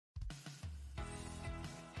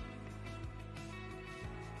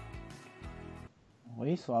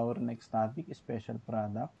Okay, so our next topic is special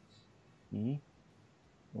products. Okay.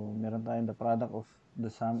 So, meron tayong the product of the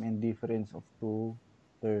sum and difference of two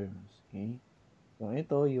terms. Okay. So,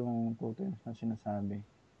 ito yung two terms na sinasabi.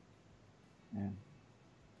 Ayan.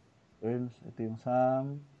 Terms, ito yung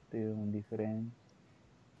sum, ito yung difference.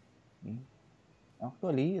 Okay.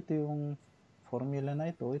 Actually, ito yung formula na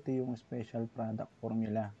ito yung special product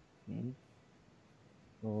formula. Okay.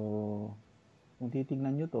 So, kung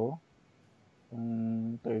titignan nyo to,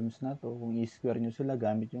 yung terms na to, kung i-square nyo sila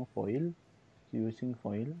gamit yung FOIL, so using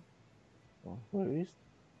FOIL, so first,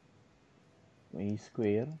 a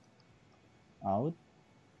square out,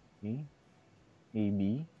 okay,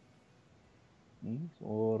 AB, okay, so,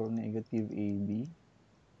 or negative AB,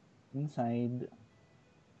 inside,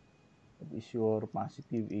 that is your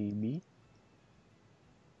positive AB,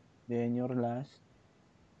 then your last,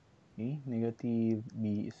 okay, negative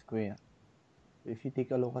B square. So if you take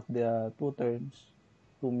a look at the two terms,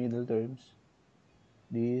 two middle terms,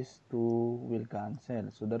 these two will cancel.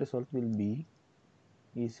 So the result will be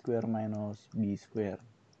A square minus B square.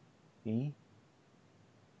 Okay?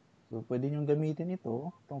 So pwede nyo gamitin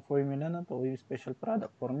itong formula na to, yung special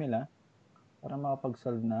product formula, para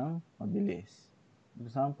makapag-solve ng mabilis. For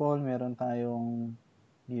example, meron tayong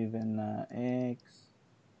given na x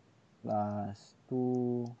plus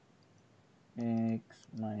 2x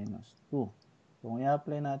minus 2. So, kung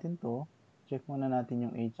i-apply natin to, check muna natin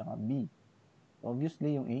yung a tsaka b. So,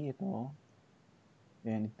 obviously, yung a ito,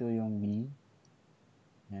 then ito yung b.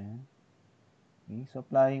 Yan. Okay, so,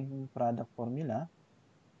 applying product formula,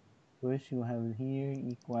 first you have here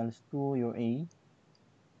equals to your a,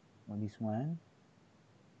 so this one,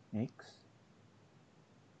 x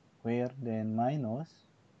square, then minus,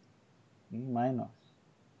 okay, minus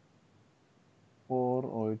 4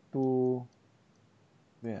 or 2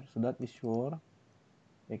 square. So, that is your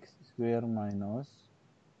x square minus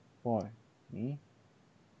 4. Okay?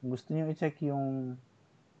 Kung gusto nyo i-check yung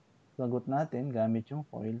sagot natin gamit yung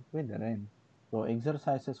FOIL, pwede rin. So,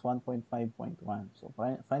 exercises 1.5.1. So,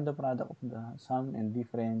 find the product of the sum and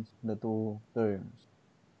difference of the two terms.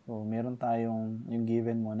 So, meron tayong yung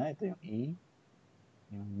given muna. Ito yung A,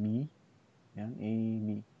 yung B, yan, A,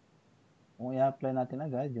 B. Kung i-apply natin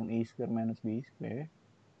agad, yung A square minus B square,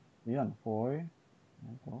 so yun, 4,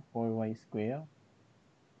 ito, 4y square,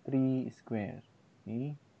 3 square,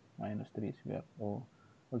 okay, minus 3 square. So,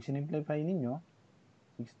 pag sinimplify ninyo,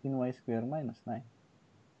 16y square minus 9.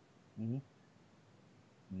 Okay.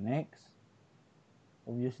 Next,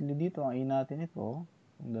 obviously dito, ang A natin ito,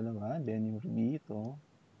 yung dalawa, then yung B ito,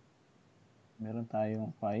 meron tayong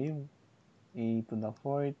 5, a to the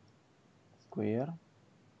 4th square,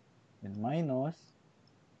 then minus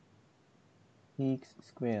 6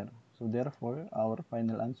 square. So, therefore, our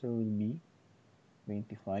final answer will be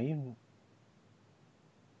 25.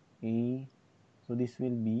 A, so this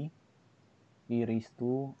will be a raised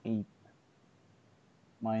to 8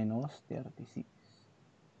 minus 36.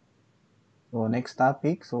 So, next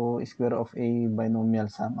topic. So, square of a binomial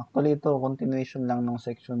sum. Actually, ito, continuation lang ng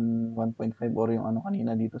section 1.5 or yung ano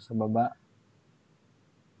kanina dito sa baba.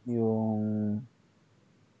 Yung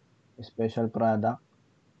special product.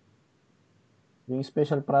 Yung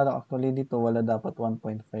special product, actually, dito, wala dapat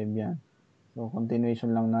 1.5 yan. So,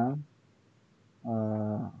 continuation lang ng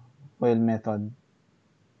FOIL method.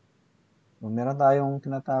 So, meron tayong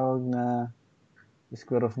tinatawag na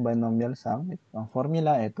square of binomial sum. Ang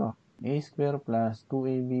formula, ito. A square plus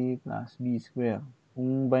 2ab plus b square.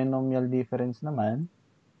 Kung binomial difference naman,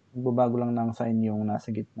 magbabago lang ng sign yung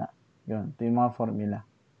nasa gitna. Yun, ito yung mga formula.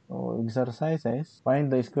 So, exercises,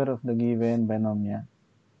 find the square of the given binomial.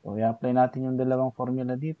 So, i-apply natin yung dalawang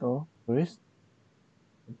formula dito. First,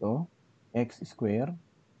 ito, x square,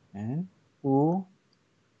 and 2,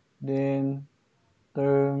 then the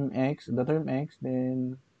term x,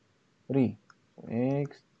 then 3. So,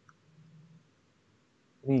 x,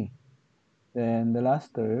 3. Then, the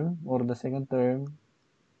last term, or the second term,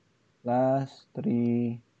 plus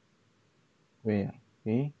 3 square.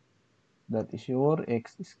 Okay? That is your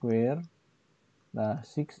x square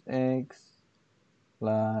plus 6x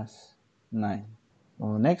plus 9.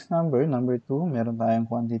 So, next number 2, meron tayong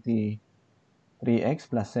quantity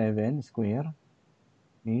 3x plus 7 square.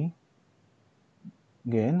 Okay?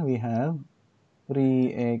 Again, we have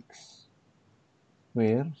 3x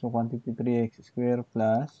square. So, quantity 3x square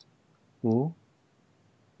plus 2.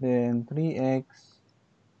 Then, 3x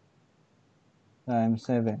times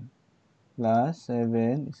 7 plus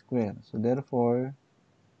 7 square. So, therefore,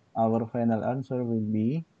 our final answer will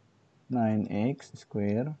be 9x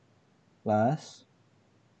square plus,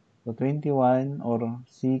 so 21 or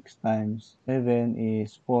 6 times 7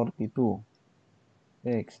 is 42.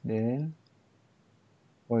 x, then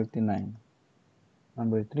 49.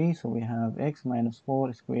 Number 3, so we have x minus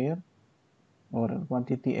 4 square, or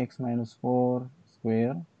quantity x minus 4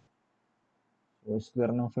 square. So,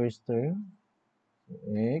 square ng first term. So,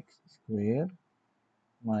 x square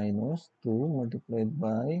minus 2 multiplied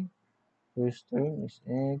by first term is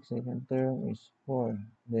x, second term is 4.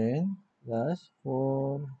 Then, plus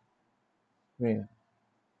 4 square.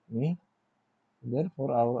 Okay?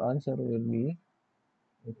 Therefore, our answer will be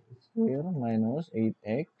x square minus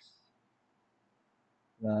 8x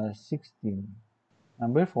plus 16.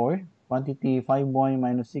 Number 4, quantity 5y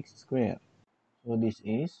minus 6 square. So this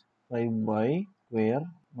is 5y square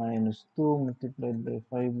minus 2 multiplied by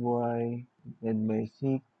 5y multiplied by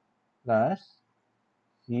 6 plus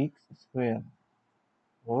 6 square.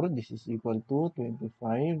 Or this is equal to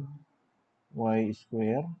 25y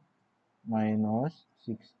square minus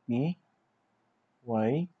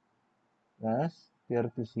 60y plus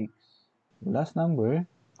 36. Last number,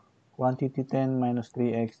 quantity 10 minus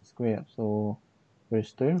 3x square. So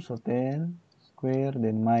first term, so 10 square,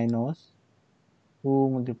 then minus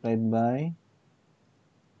 2 multiplied by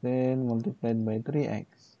 10 multiplied by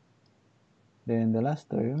 3x. Then the last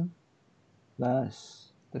term,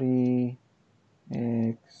 plus 3x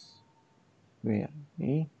square.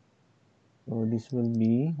 Okay? So this will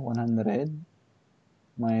be 100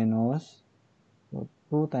 minus, so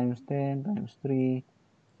 2 times 10 times 3,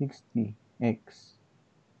 60x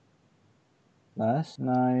plus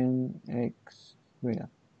 9x square.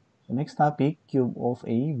 So next topic, cube of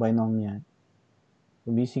a binomial.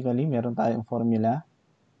 So basically, meron tayong formula.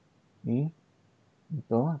 Okay?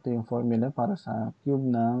 Ito yung formula para sa cube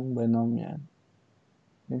ng binomial.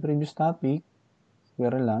 Yung previous topic,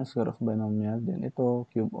 square lang, square of binomial. Then ito,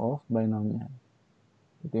 cube of binomial.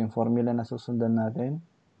 Ito yung formula na susundan natin.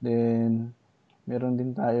 Then, meron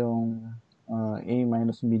din tayong a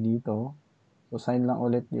minus b dito. So, sign lang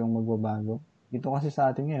ulit yung magbabago. Dito kasi sa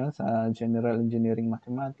atin ngayon, sa General Engineering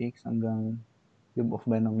Mathematics, hanggang cube of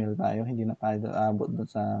binomial tayo. Hindi na tayo aabot doon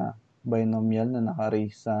sa binomial na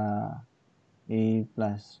naka-raise sa a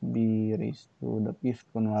plus b raised to the 5th,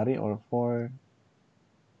 kunwari, or 4,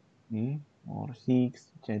 okay, or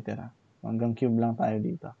 6, etc. So, hanggang cube lang tayo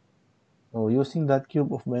dito. So, using that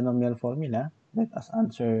cube of binomial formula, let us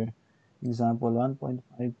answer example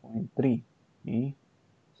 1.5.3. Okay?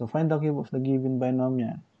 So, find the cube of the given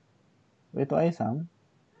binomial. So, ito ay sum.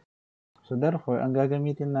 So, therefore, ang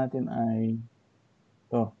gagamitin natin ay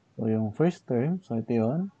ito. So, yung first term, so ito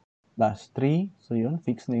yun, plus 3. So, yun,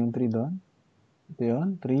 fix na yung 3 doon. Ito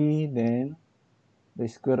yun, 3, then the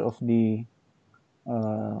square of the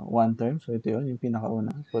one term. So, ito yun, yung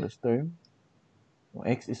pinakauna, first term. So,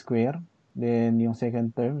 x square. Then, yung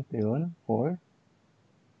second term, ito yun, 4.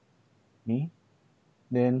 Okay?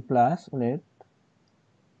 Then, plus ulit,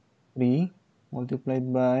 3 multiplied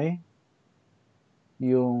by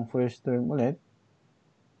yung first term ulit.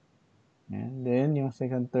 And then, yung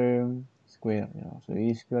second term, square. So,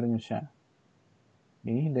 i-square nyo siya.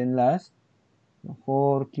 Okay? Then, last,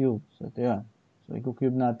 4 cube. So, ito yan. So,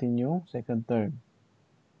 i-cube natin yung second term.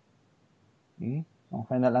 Okay? So, ang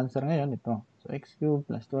final answer ngayon, ito. So, x cube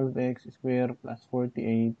plus 12x square plus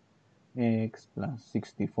 48x plus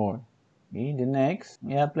 64. Okay? Then, next,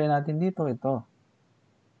 i-apply natin dito, ito.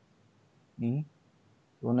 Okay?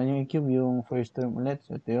 So, una yung i-cube yung first term ulit.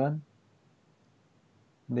 So, ito yun.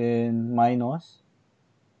 Then, minus.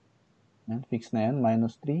 Yan, fix na yan.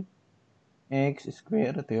 Minus 3. X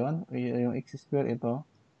square. Ito yun. Yung x square, ito.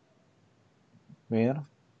 Square.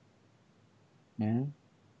 Yan.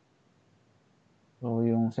 So,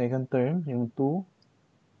 yung second term, yung 2.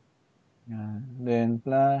 Yan. Then,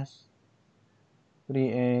 plus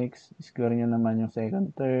 3x. Square nyo naman yung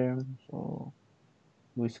second term. So,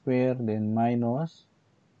 2 square. Then, minus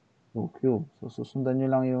 2 cube. So, susundan nyo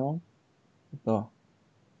lang yung ito.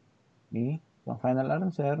 Okay? So, ang final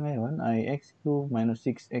answer ngayon ay x cube minus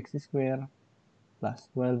 6x square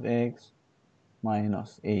plus 12x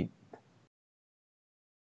minus 8.